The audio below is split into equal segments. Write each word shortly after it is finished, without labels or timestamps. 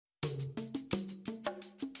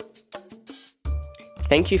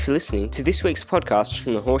Thank you for listening to this week's podcast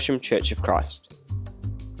from the Horsham Church of Christ.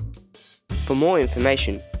 For more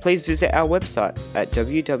information, please visit our website at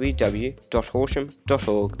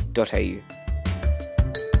www.horsham.org.au.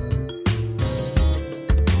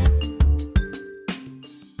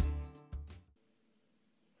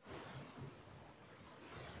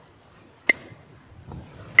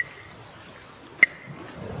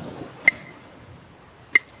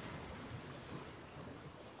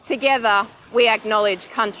 Together, we acknowledge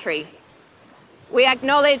country. We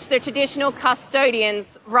acknowledge the traditional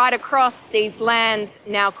custodians right across these lands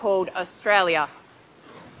now called Australia.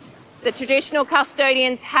 The traditional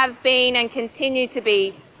custodians have been and continue to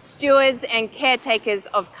be stewards and caretakers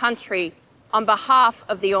of country on behalf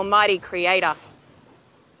of the Almighty Creator.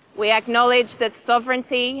 We acknowledge that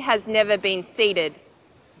sovereignty has never been ceded.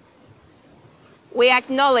 We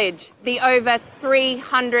acknowledge the over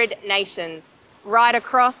 300 nations right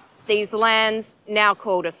across these lands now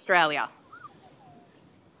called Australia.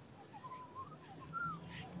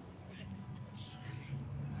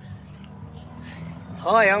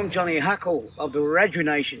 Hi, I'm Johnny Huckle of the Wiradjuri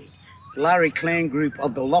Nation, Larry clan group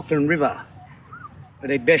of the Lachlan River, where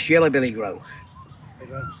they best yellowbelly grow. I'd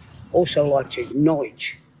also like to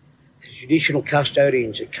acknowledge the traditional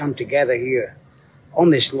custodians that come together here on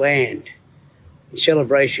this land in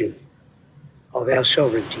celebration of our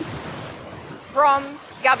sovereignty. From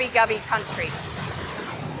Gubbi Gubbi country.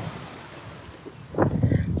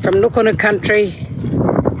 From Nukuna country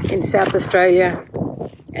in South Australia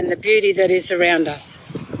and the beauty that is around us.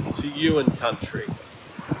 To Yuin country.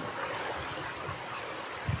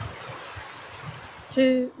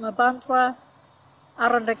 To Mabantwa,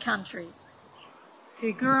 Aranda country.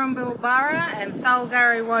 To Gurumbilbara and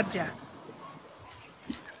Thalgari Wadja.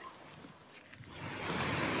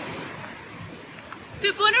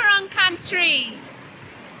 To Bunurong country.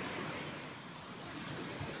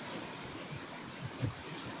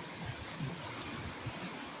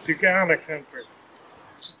 To Ghana country.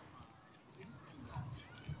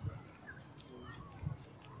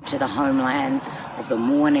 To the homelands of the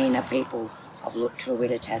Moornina people of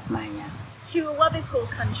Lutruwita, Tasmania. To Awabakal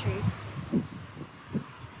country.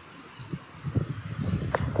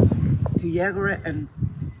 To Yagara and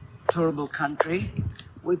Turrbal country,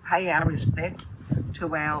 we pay our respect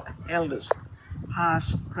to our elders,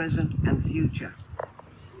 past, present and future.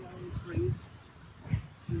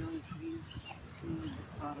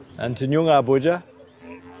 And to Nyunga Abuja.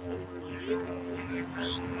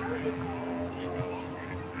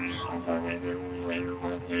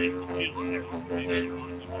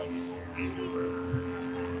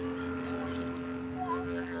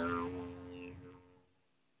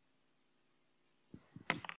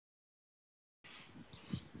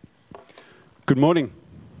 Good morning.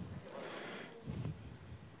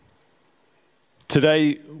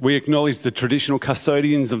 Today we acknowledge the traditional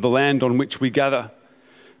custodians of the land on which we gather,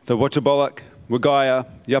 the Wachabolak, Wagaya,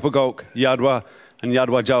 Yapagulk, Yadwa and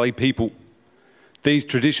Yadwa Jali people. These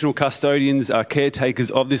traditional custodians are caretakers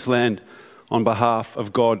of this land on behalf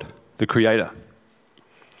of God, the Creator.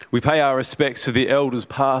 We pay our respects to the elders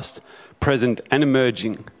past, present and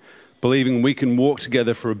emerging, believing we can walk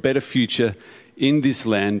together for a better future in this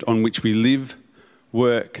land on which we live,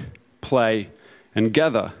 work, play and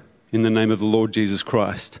gather in the name of the Lord Jesus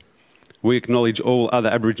Christ. We acknowledge all other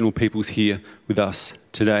Aboriginal peoples here with us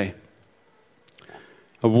today.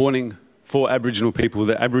 A warning for Aboriginal people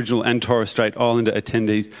that Aboriginal and Torres Strait Islander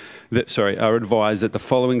attendees are advised that the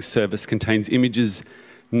following service contains images,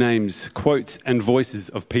 names, quotes and voices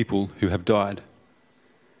of people who have died.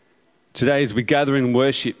 Today as we gather in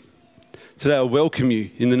worship, today I welcome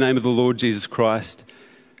you in the name of the Lord Jesus Christ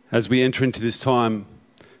as we enter into this time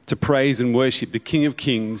to praise and worship the King of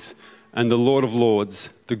Kings and the Lord of Lords,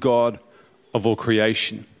 the God of all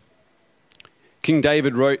creation. King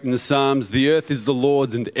David wrote in the Psalms, "The earth is the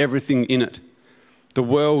Lord's and everything in it, the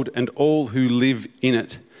world and all who live in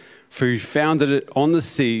it. For he founded it on the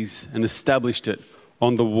seas and established it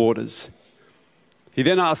on the waters." He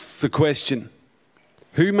then asks the question,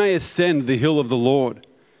 who may ascend the hill of the Lord?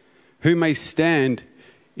 Who may stand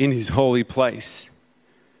in his holy place?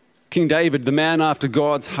 King David, the man after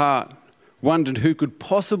God's heart, wondered who could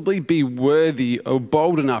possibly be worthy or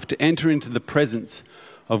bold enough to enter into the presence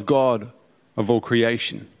of God of all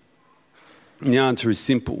creation. And the answer is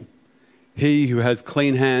simple. He who has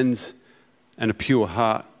clean hands and a pure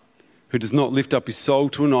heart, who does not lift up his soul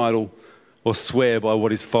to an idol or swear by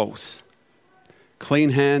what is false.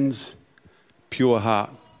 Clean hands, pure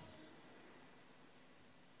heart.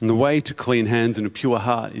 And the way to clean hands and a pure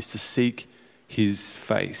heart is to seek his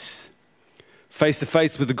face. Face to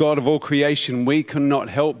face with the God of all creation, we cannot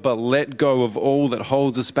help but let go of all that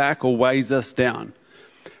holds us back or weighs us down.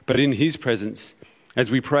 But in his presence, as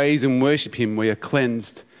we praise and worship him, we are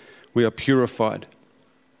cleansed, we are purified.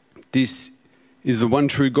 This is the one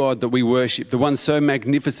true God that we worship, the one so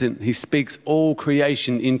magnificent, he speaks all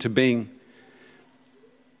creation into being.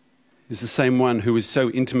 It's the same one who is so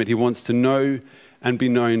intimate, he wants to know and be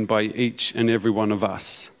known by each and every one of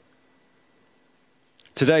us.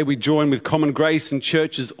 Today we join with Common Grace and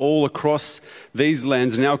churches all across these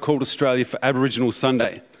lands, now called Australia, for Aboriginal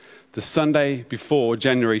Sunday, the Sunday before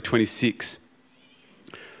January 26.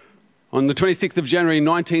 On the 26th of January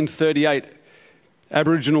 1938,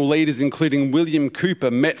 Aboriginal leaders including William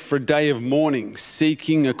Cooper met for a day of mourning,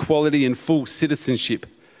 seeking equality and full citizenship,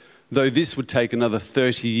 though this would take another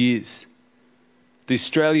 30 years. The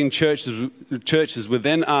Australian churches were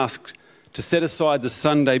then asked to set aside the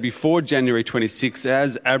Sunday before January 26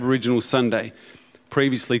 as Aboriginal Sunday,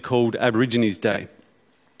 previously called Aborigines Day,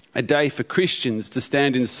 a day for Christians to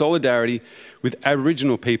stand in solidarity with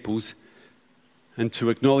Aboriginal peoples and to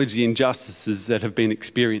acknowledge the injustices that have been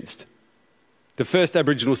experienced. The first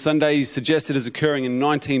Aboriginal Sunday is suggested as occurring in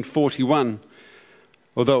 1941,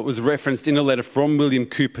 although it was referenced in a letter from William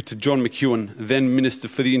Cooper to John McEwen, then Minister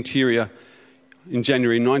for the Interior, in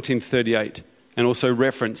January 1938, and also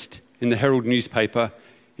referenced in the Herald newspaper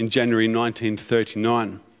in January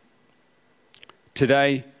 1939.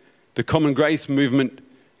 Today, the Common Grace movement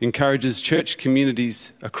encourages church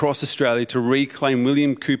communities across Australia to reclaim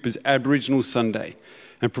William Cooper's Aboriginal Sunday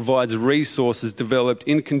and provides resources developed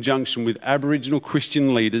in conjunction with Aboriginal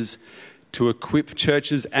Christian leaders to equip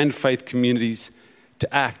churches and faith communities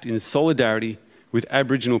to act in solidarity with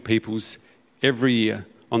Aboriginal peoples every year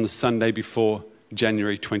on the Sunday before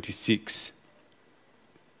January 26.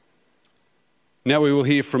 Now we will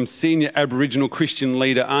hear from senior Aboriginal Christian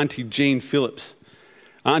leader Auntie Jean Phillips.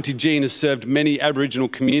 Auntie Jean has served many Aboriginal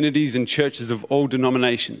communities and churches of all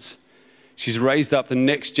denominations. She's raised up the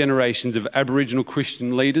next generations of Aboriginal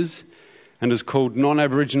Christian leaders and has called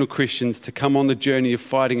non-Aboriginal Christians to come on the journey of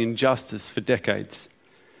fighting injustice for decades.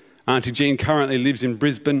 Auntie Jean currently lives in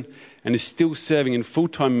Brisbane and is still serving in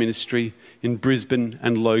full-time ministry in Brisbane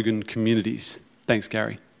and Logan communities. Thanks,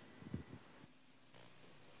 Gary.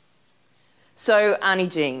 So, Auntie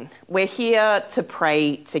Jean, we're here to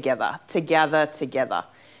pray together, to gather together.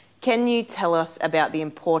 Can you tell us about the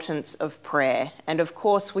importance of prayer? And of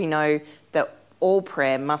course, we know that all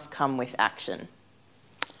prayer must come with action.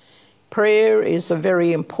 Prayer is a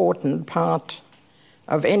very important part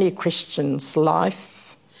of any Christian's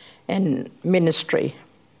life and ministry.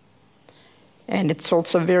 And it's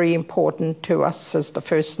also very important to us as the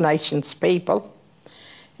First Nations people,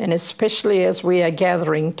 and especially as we are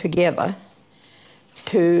gathering together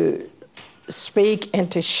to speak and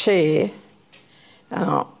to share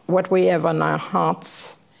what we have on our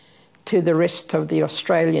hearts to the rest of the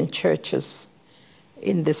Australian churches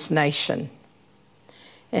in this nation.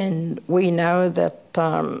 And we know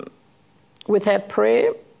that without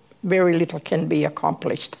prayer, very little can be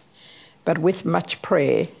accomplished. But with much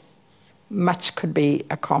prayer, much could be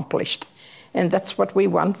accomplished. And that's what we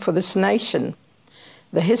want for this nation.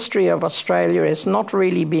 The history of Australia has not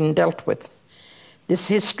really been dealt with. This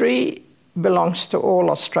history belongs to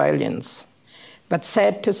all Australians. But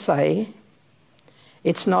sad to say,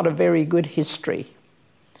 it's not a very good history.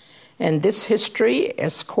 And this history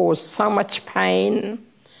has caused so much pain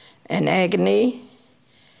and agony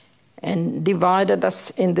and divided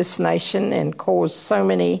us in this nation and caused so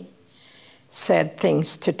many sad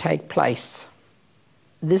things to take place.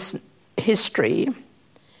 This history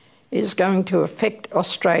is going to affect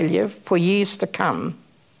Australia for years to come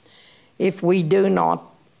if we do not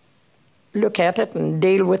look at it and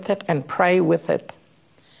deal with it and pray with it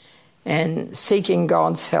and seeking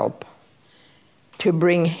God's help to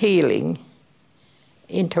bring healing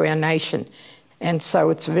into our nation. And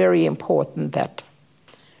so it's very important that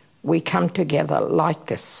we come together like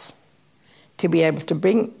this to be able to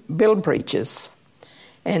build bridges.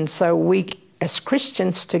 And so we, as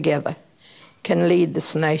Christians together, can lead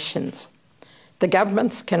this nation. The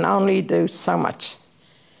governments can only do so much,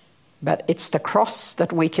 but it's the cross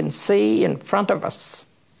that we can see in front of us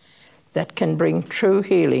that can bring true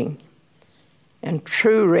healing and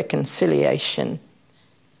true reconciliation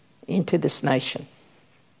into this nation.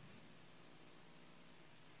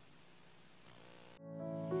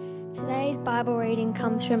 Today's Bible reading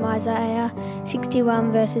comes from Isaiah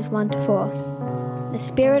 61 verses 1 to 4. The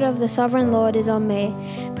Spirit of the Sovereign Lord is on me,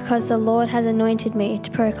 because the Lord has anointed me to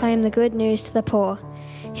proclaim the good news to the poor.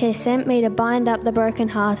 He has sent me to bind up the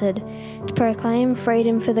brokenhearted, to proclaim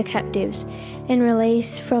freedom for the captives, and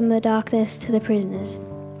release from the darkness to the prisoners,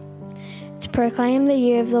 to proclaim the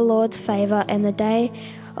year of the Lord's favour and the day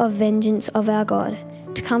of vengeance of our God,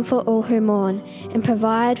 to comfort all who mourn and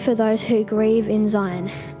provide for those who grieve in Zion,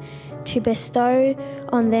 to bestow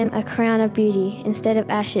on them a crown of beauty instead of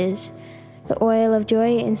ashes, the oil of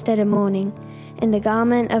joy instead of mourning, and a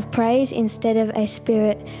garment of praise instead of a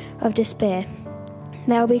spirit of despair.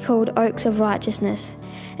 They will be called oaks of righteousness,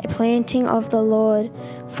 a planting of the Lord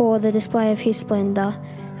for the display of his splendour.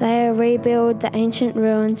 They will rebuild the ancient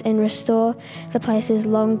ruins and restore the places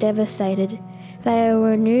long devastated. They will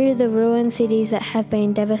renew the ruined cities that have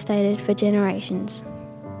been devastated for generations.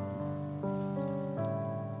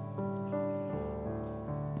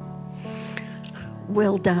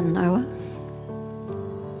 Well done, Noah.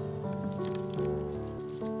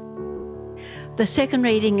 The second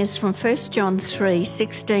reading is from 1 John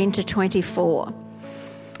 3:16 to 24.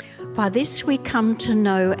 By this we come to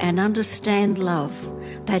know and understand love,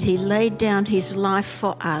 that he laid down his life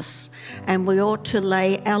for us, and we ought to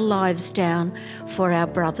lay our lives down for our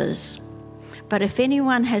brothers. But if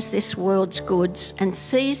anyone has this world's goods and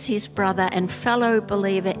sees his brother and fellow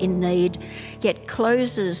believer in need, yet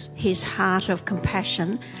closes his heart of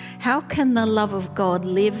compassion, how can the love of God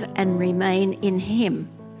live and remain in him?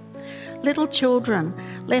 Little children,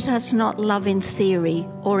 let us not love in theory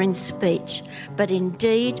or in speech, but in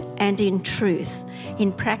deed and in truth,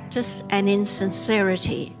 in practice and in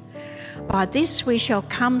sincerity. By this we shall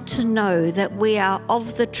come to know that we are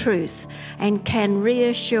of the truth and can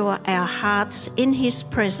reassure our hearts in his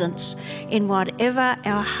presence in whatever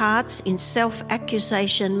our hearts in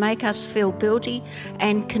self-accusation make us feel guilty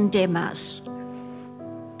and condemn us.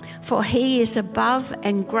 For he is above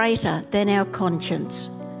and greater than our conscience,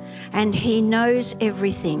 and he knows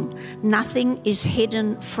everything. Nothing is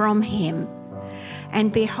hidden from him.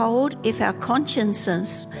 And behold, if our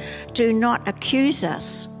consciences do not accuse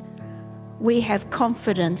us, we have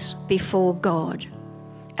confidence before God,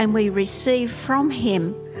 and we receive from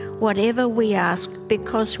him whatever we ask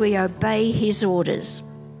because we obey his orders.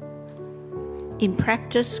 In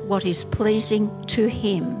practice, what is pleasing to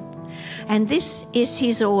him. And this is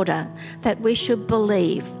his order, that we should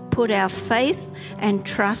believe, put our faith and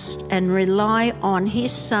trust and rely on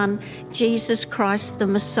his Son, Jesus Christ the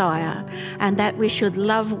Messiah, and that we should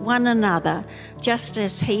love one another just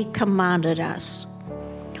as he commanded us.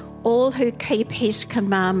 All who keep his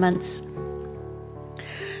commandments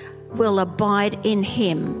will abide in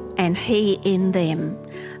him and he in them.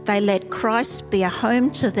 They let Christ be a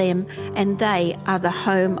home to them, and they are the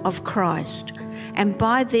home of Christ. And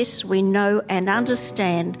by this we know and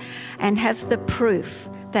understand and have the proof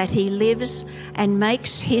that he lives and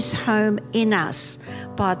makes his home in us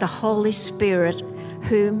by the Holy Spirit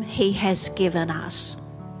whom he has given us.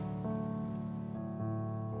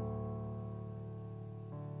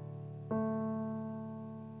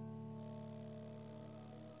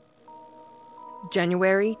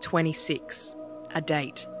 January 26, a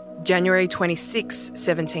date. January 26,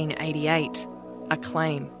 1788, a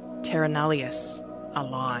claim. Terra nullius, a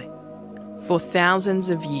lie. For thousands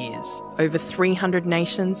of years, over 300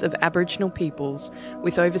 nations of Aboriginal peoples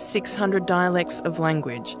with over 600 dialects of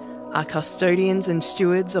language are custodians and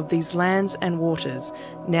stewards of these lands and waters,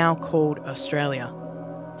 now called Australia.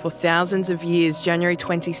 For thousands of years, January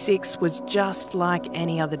 26 was just like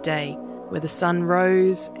any other day, where the sun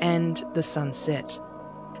rose and the sun set.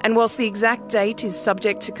 And whilst the exact date is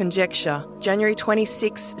subject to conjecture, January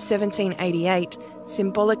 26, 1788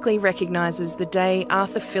 symbolically recognises the day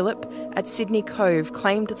Arthur Phillip at Sydney Cove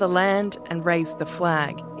claimed the land and raised the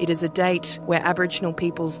flag. It is a date where Aboriginal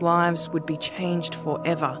people's lives would be changed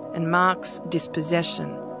forever and marks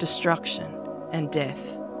dispossession, destruction and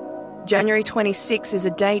death. January 26 is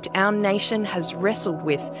a date our nation has wrestled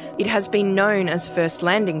with. It has been known as First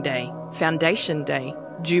Landing Day, Foundation Day,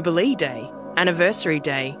 Jubilee Day, Anniversary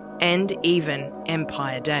Day, and even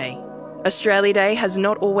Empire Day. Australia Day has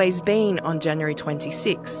not always been on January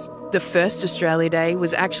 26. The first Australia Day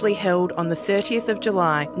was actually held on the 30th of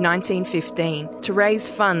July 1915 to raise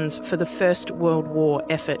funds for the First World War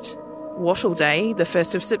effort. Wattle Day, the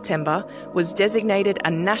 1st of September, was designated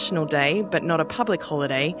a national day but not a public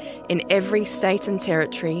holiday in every state and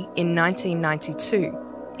territory in 1992.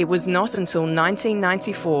 It was not until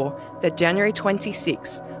 1994 that January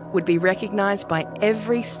 26 would be recognised by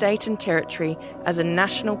every state and territory as a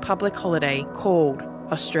national public holiday called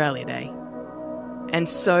Australia Day. And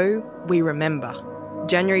so we remember.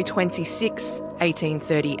 January 26,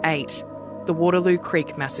 1838, the Waterloo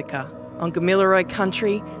Creek Massacre. On Gamilaroi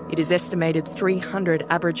country, it is estimated 300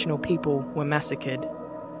 Aboriginal people were massacred.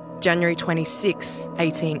 January 26,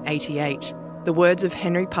 1888. The words of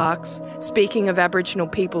Henry Parkes, speaking of Aboriginal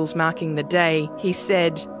peoples marking the day, he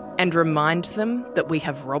said, "And remind them that we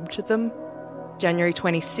have robbed them." January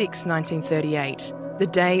 26, 1938. The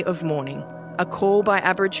Day of Mourning. A call by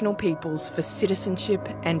Aboriginal peoples for citizenship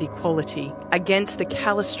and equality against the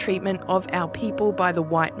callous treatment of our people by the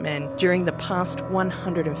white men during the past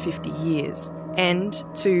 150 years, and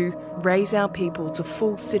to raise our people to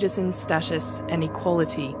full citizen status and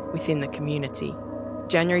equality within the community.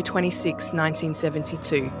 January 26,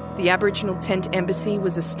 1972. The Aboriginal Tent Embassy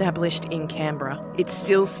was established in Canberra. It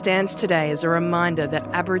still stands today as a reminder that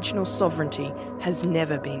Aboriginal sovereignty has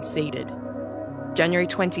never been ceded. January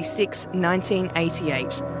 26,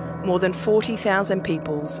 1988. More than 40,000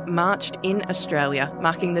 peoples marched in Australia,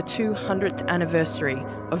 marking the 200th anniversary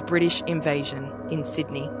of British invasion in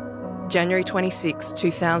Sydney. January 26,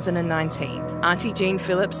 2019. Auntie Jean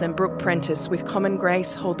Phillips and Brooke Prentice with Common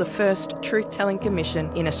Grace hold the first Truth-Telling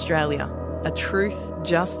Commission in Australia, a Truth,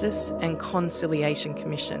 Justice and Conciliation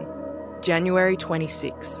Commission. January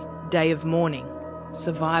 26, Day of Mourning,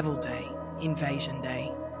 Survival Day, Invasion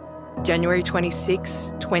Day. January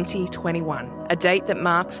 26, 2021, a date that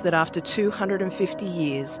marks that after 250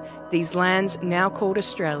 years, these lands, now called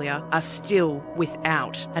Australia, are still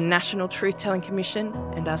without a National Truth-Telling Commission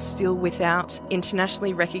and are still without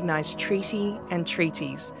internationally recognised treaty and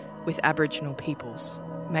treaties with Aboriginal peoples.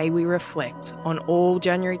 May we reflect on all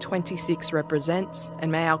January 26 represents,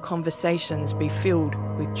 and may our conversations be filled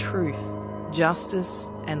with truth, justice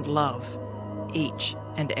and love each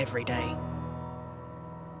and every day.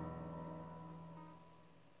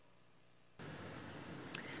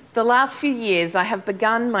 The last few years, I have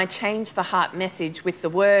begun my Change the Heart message with the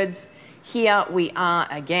words, "Here we are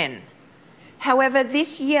again." However,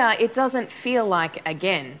 this year it doesn't feel like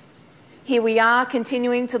again. Here we are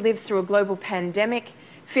continuing to live through a global pandemic,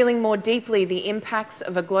 feeling more deeply the impacts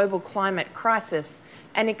of a global climate crisis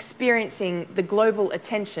and experiencing the global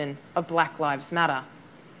attention of Black Lives Matter.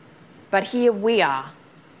 But here we are,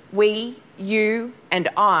 we, you and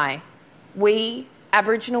I, we,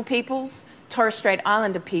 Aboriginal peoples, Torres Strait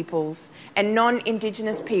Islander peoples and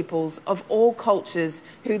non-Indigenous peoples of all cultures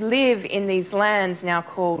who live in these lands now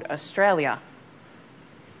called Australia.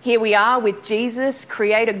 Here we are with Jesus,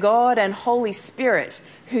 Creator God and Holy Spirit,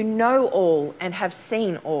 who know all and have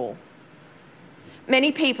seen all.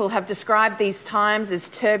 Many people have described these times as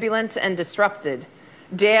turbulent and disrupted,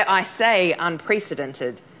 dare I say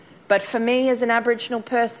unprecedented. But for me as an Aboriginal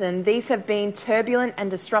person, these have been turbulent and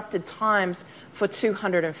disrupted times for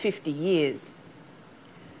 250 years.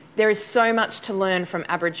 There is so much to learn from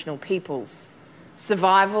Aboriginal peoples: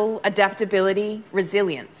 survival, adaptability,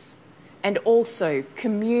 resilience, and also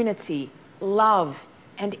community, love,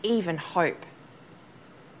 and even hope.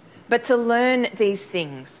 But to learn these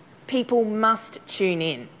things, people must tune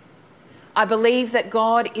in. I believe that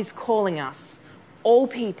God is calling us, all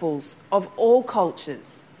peoples of all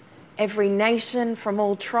cultures, every nation from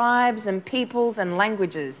all tribes and peoples and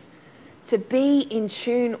languages, to be in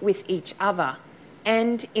tune with each other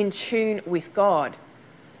and in tune with God,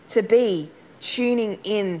 to be tuning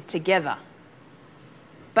in together.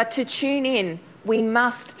 But to tune in, we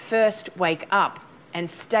must first wake up and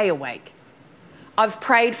stay awake. I've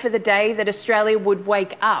prayed for the day that Australia would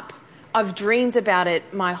wake up. I've dreamed about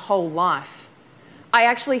it my whole life. I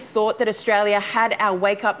actually thought that Australia had our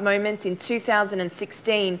wake-up moment in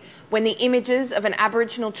 2016 when the images of an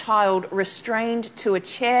Aboriginal child restrained to a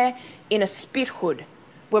chair in a spit hood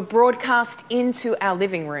were broadcast into our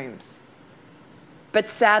living rooms. But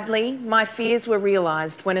sadly, my fears were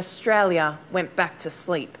realised when Australia went back to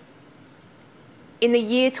sleep. In the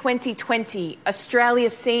year 2020, Australia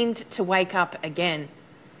seemed to wake up again.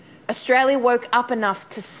 Australia woke up enough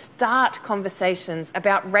to start conversations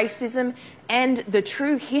about racism and the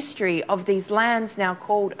true history of these lands now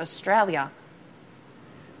called Australia.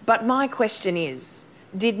 But my question is,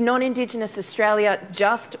 did non-Indigenous Australia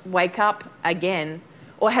just wake up again,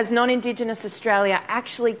 or has non-Indigenous Australia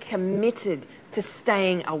actually committed to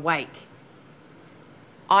staying awake?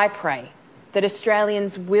 I pray that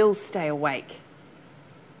Australians will stay awake.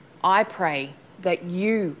 I pray that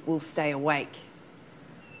you will stay awake.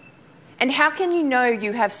 And how can you know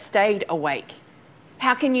you have stayed awake?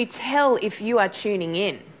 How can you tell if you are tuning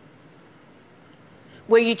in?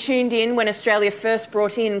 Were you tuned in when Australia first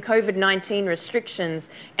brought in COVID-19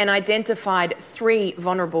 restrictions and identified 3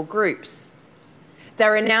 vulnerable groups? They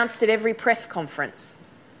were announced at every press conference.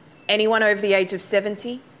 Anyone over the age of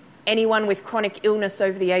 70, anyone with chronic illness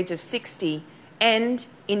over the age of 60, and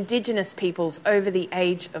Indigenous peoples over the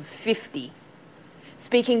age of 50.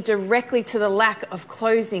 Speaking directly to the lack of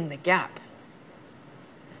closing the gap.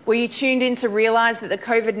 Were you tuned in to realise that the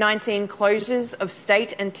COVID-19 closures of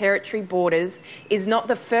state and territory borders is not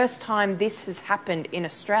the first time this has happened in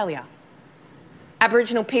Australia?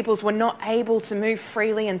 Aboriginal peoples were not able to move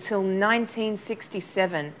freely until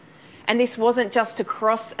 1967, and this wasn't just to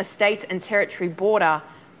cross a state and territory border,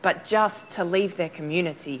 but just to leave their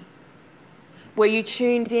community. Were you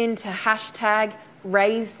tuned in to hashtag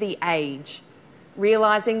Raise the Age,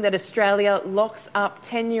 realising that Australia locks up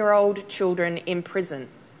 10-year-old children in prison,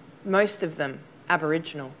 most of them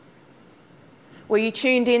Aboriginal? Were you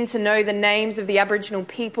tuned in to know the names of the Aboriginal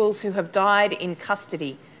peoples who have died in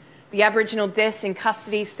custody, the Aboriginal deaths in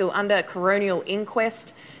custody still under a coronial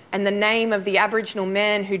inquest, and the name of the Aboriginal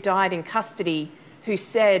man who died in custody who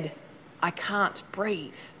said, "I can't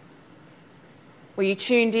breathe"? Were you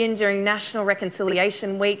tuned in during National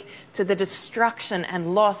Reconciliation Week to the destruction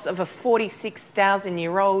and loss of a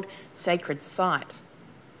 46,000-year-old sacred site?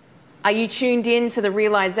 Are you tuned in to the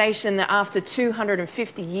realisation that after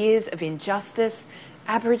 250 years of injustice,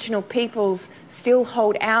 Aboriginal peoples still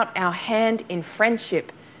hold out our hand in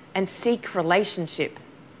friendship and seek relationship?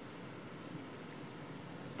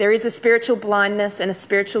 There is a spiritual blindness and a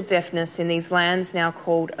spiritual deafness in these lands now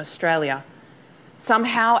called Australia.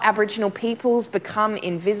 Somehow Aboriginal peoples become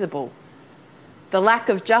invisible. The lack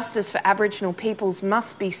of justice for Aboriginal peoples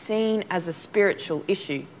must be seen as a spiritual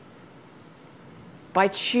issue. By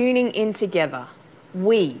tuning in together,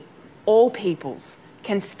 we, all peoples,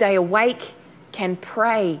 can stay awake, can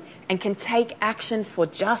pray, and can take action for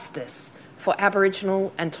justice for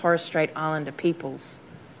Aboriginal and Torres Strait Islander peoples.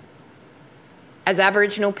 As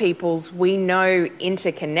Aboriginal peoples, we know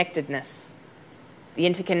interconnectedness. The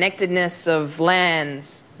interconnectedness of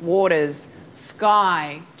lands, waters,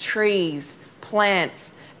 sky, trees,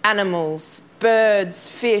 plants, animals, birds,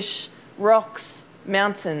 fish, rocks,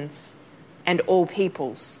 mountains, and all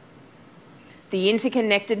peoples. The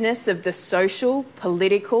interconnectedness of the social,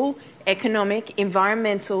 political, economic,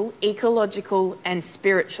 environmental, ecological, and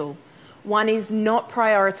spiritual. One is not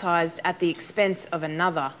prioritised at the expense of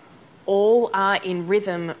another. All are in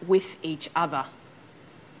rhythm with each other.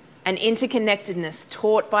 An interconnectedness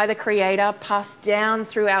taught by the Creator, passed down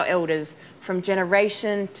through our elders from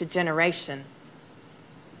generation to generation.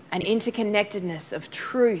 An interconnectedness of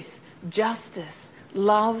truth, justice,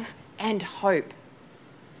 love, and hope.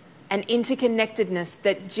 An interconnectedness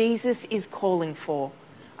that Jesus is calling for.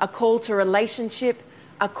 A call to relationship,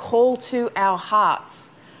 a call to our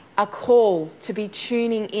hearts, a call to be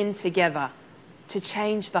tuning in together to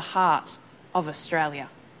change the heart of Australia.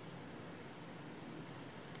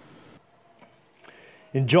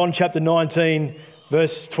 In John chapter 19,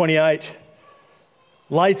 verse 28,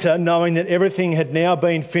 later, knowing that everything had now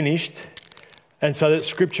been finished, and so that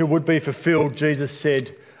Scripture would be fulfilled, Jesus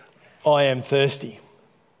said, "I am thirsty."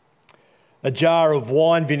 A jar of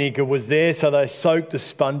wine vinegar was there, so they soaked a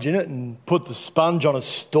sponge in it and put the sponge on a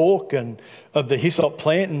stalk of the hyssop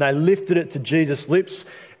plant, and they lifted it to Jesus' lips.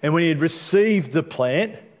 And when he had received the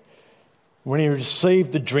plant, when he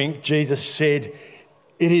received the drink, Jesus said,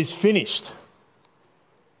 "It is finished."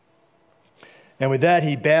 And with that,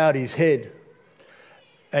 he bowed his head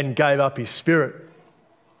and gave up his spirit.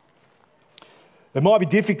 It might be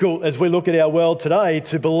difficult as we look at our world today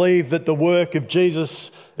to believe that the work of Jesus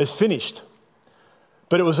is finished.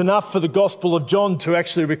 But it was enough for the Gospel of John to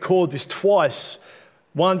actually record this twice.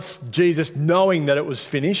 Once, Jesus knowing that it was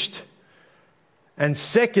finished. And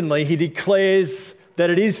secondly, he declares that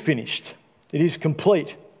it is finished. It is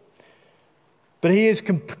complete. But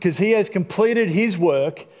because he has completed his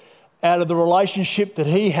work out of the relationship that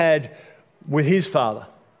he had with his Father,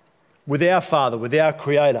 with our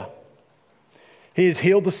Creator. He has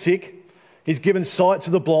healed the sick. He's given sight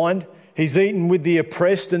to the blind. He's eaten with the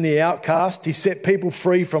oppressed and the outcast. He set people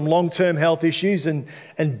free from long-term health issues and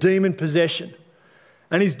demon possession.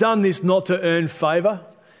 And he's done this not to earn favour.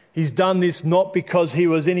 He's done this not because he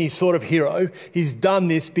was any sort of hero. He's done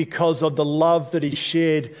this because of the love that he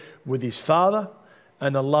shared with his Father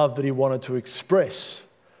and the love that he wanted to express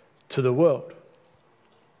to the world.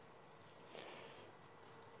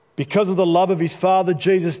 Because of the love of his Father,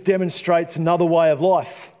 Jesus demonstrates another way of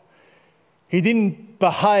life. He didn't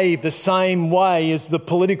behave the same way as the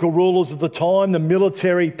political rulers of the time, the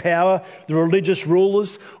military power, the religious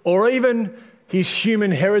rulers, or even his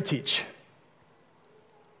human heritage.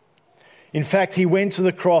 In fact, he went to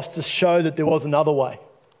the cross to show that there was another way.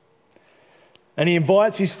 And he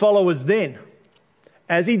invites his followers then,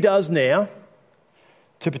 as he does now,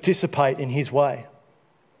 to participate in his way.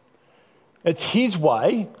 It's his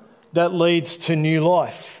way that leads to new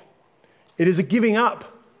life. It is a giving up.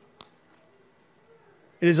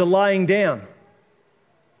 It is a laying down.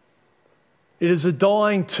 It is a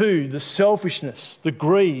dying to the selfishness, the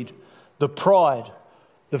greed, the pride,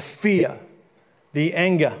 the fear, the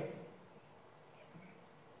anger,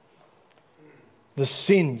 the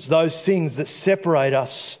sins, those things that separate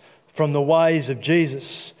us from the ways of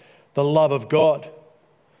Jesus, the love of God.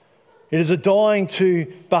 It is a dying to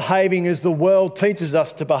behaving as the world teaches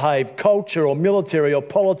us to behave, culture or military or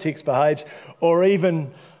politics behaves, or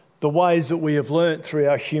even the ways that we have learnt through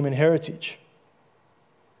our human heritage.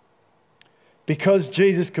 Because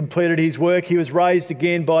Jesus completed his work, he was raised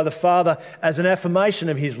again by the Father as an affirmation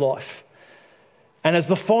of his life and as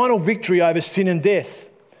the final victory over sin and death,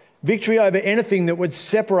 victory over anything that would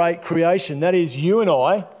separate creation, that is you and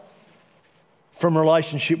I, from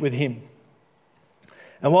relationship with him.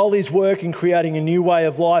 And while his work in creating a new way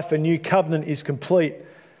of life, a new covenant is complete,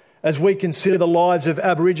 as we consider the lives of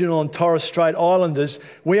Aboriginal and Torres Strait Islanders,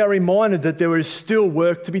 we are reminded that there is still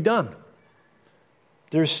work to be done.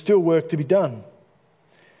 There is still work to be done.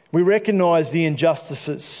 We recognise the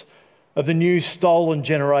injustices of the new stolen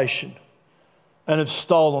generation and of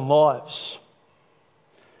stolen lives.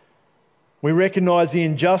 We recognise the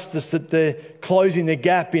injustice that the closing the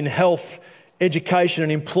gap in health, education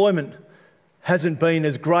and employment hasn't been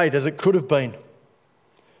as great as it could have been.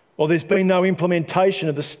 Or there's been no implementation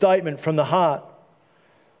of the statement from the heart.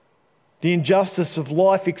 The injustice of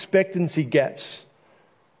life expectancy gaps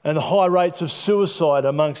and the high rates of suicide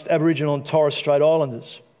amongst Aboriginal and Torres Strait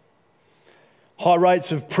Islanders. High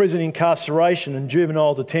rates of prison incarceration and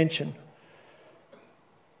juvenile detention.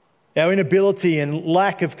 Our inability and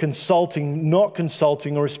lack of not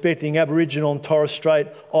consulting or respecting Aboriginal and Torres Strait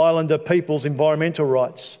Islander people's environmental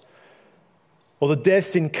rights. Or the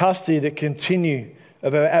deaths in custody that continue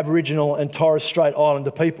of our Aboriginal and Torres Strait Islander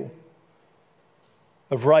people.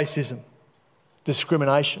 Of racism,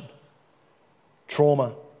 discrimination,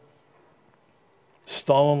 trauma,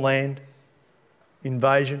 stolen land,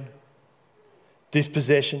 invasion,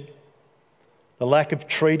 dispossession, the lack of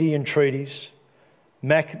treaty and treaties,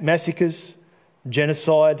 massacres,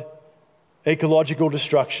 genocide, ecological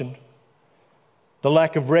destruction, the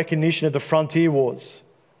lack of recognition of the frontier wars,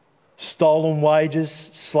 stolen wages,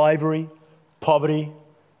 slavery, poverty,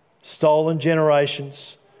 stolen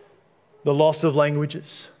generations, the loss of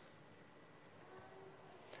languages,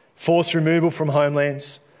 forced removal from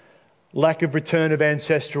homelands, lack of return of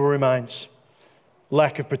ancestral remains,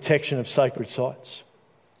 lack of protection of sacred sites.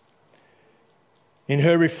 In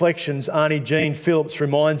her reflections, Auntie Jean Phillips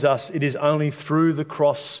reminds us it is only through the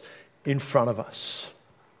cross in front of us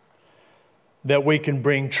that we can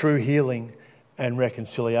bring true healing and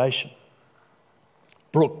reconciliation.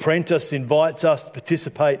 Brooke Prentice invites us to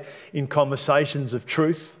participate in conversations of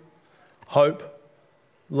truth, hope,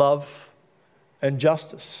 love and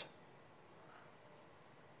justice.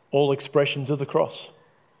 All expressions of the cross.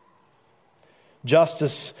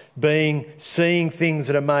 Justice being seeing things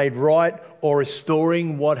that are made right or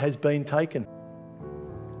restoring what has been taken.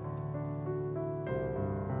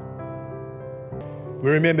 We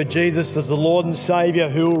remember Jesus as the Lord and Saviour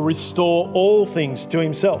who will restore all things to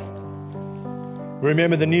himself. We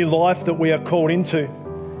remember the new life that we are called into,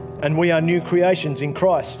 and we are new creations in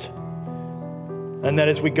Christ. And that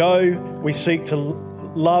as we go, we seek to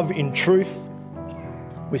love in truth.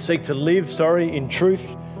 We seek to live, in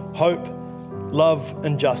truth, hope, love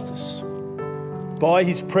and justice. By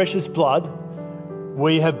his precious blood,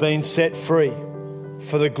 we have been set free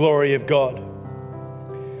for the glory of God.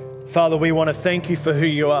 Father, we want to thank you for who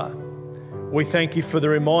you are. We thank you for the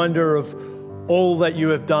reminder of all that you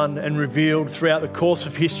have done and revealed throughout the course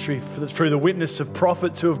of history, through the witness of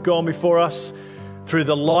prophets who have gone before us, through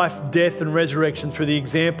the life, death and resurrection, through the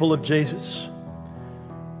example of Jesus.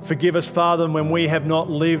 Forgive us, Father, when we have not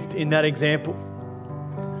lived in that example,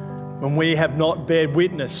 when we have not bared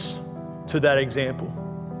witness to that example.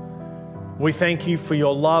 We thank you for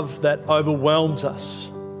your love that overwhelms us.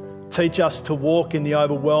 Teach us to walk in the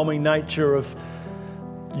overwhelming nature of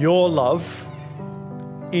your love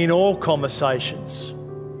in all conversations.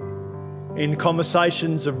 In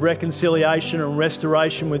conversations of reconciliation and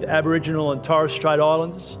restoration with Aboriginal and Torres Strait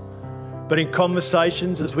Islanders, but in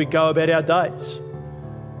conversations as we go about our days.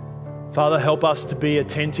 Father, help us to be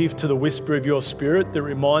attentive to the whisper of your Spirit that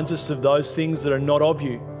reminds us of those things that are not of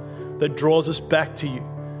you, that draws us back to you,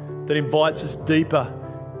 that invites us deeper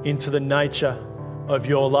into the nature of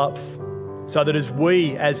your love. So that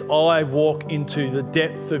as I walk into the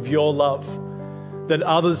depth of your love, that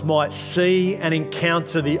others might see and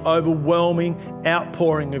encounter the overwhelming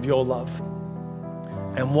outpouring of your love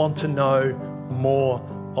and want to know more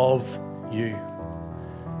of you.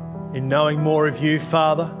 In knowing more of you,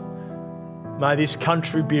 Father, may this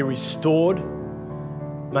country be restored.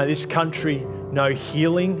 May this country know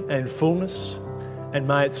healing and fullness, and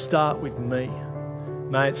may it start with me.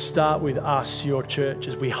 May it start with us, your church,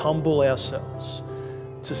 as we humble ourselves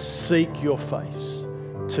to seek your face,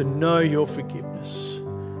 to know your forgiveness,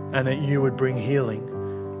 and that you would bring healing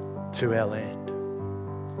to our land.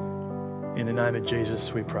 In the name of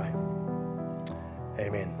Jesus we pray.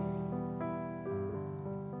 Amen.